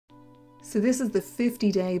So this is the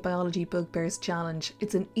 50-day Biology Bugbears Challenge.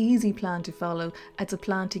 It's an easy plan to follow. It's a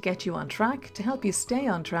plan to get you on track, to help you stay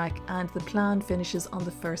on track, and the plan finishes on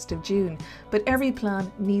the 1st of June. But every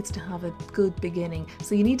plan needs to have a good beginning,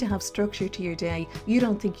 so you need to have structure to your day. You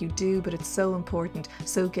don't think you do, but it's so important.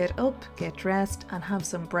 So get up, get dressed, and have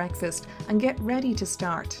some breakfast, and get ready to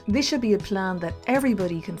start. This should be a plan that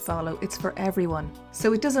everybody can follow. It's for everyone.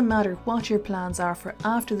 So it doesn't matter what your plans are for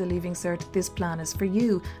after the Leaving Cert, this plan is for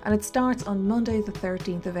you, and it starts on Monday the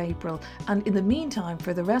 13th of April. And in the meantime,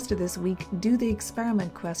 for the rest of this week, do the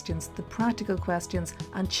experiment questions, the practical questions,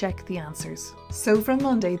 and check the answers. So from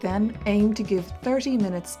Monday then, aim to give 30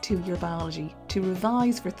 minutes to your biology, to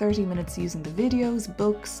revise for 30 minutes using the videos,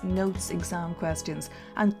 books, notes, exam questions.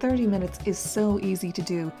 And 30 minutes is so easy to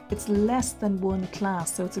do. It's less than one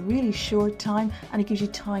class, so it's a really short time, and it gives you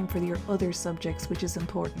time for your other subjects, which is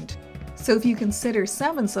important. So if you consider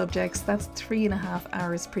 7 subjects, that's 3.5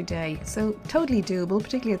 hours per day. So totally doable,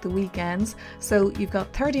 particularly at the weekends. So you've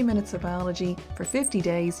got 30 minutes of biology for 50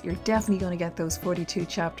 days. You're definitely going to get those 42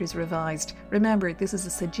 chapters revised. Remember, this is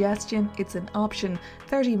a suggestion, it's an option.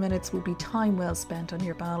 30 minutes will be time well spent on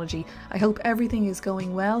your biology. I hope everything is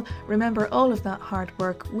going well. Remember, all of that hard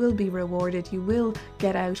work will be rewarded. You will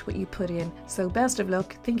get out what you put in. So best of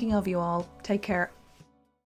luck, thinking of you all. Take care.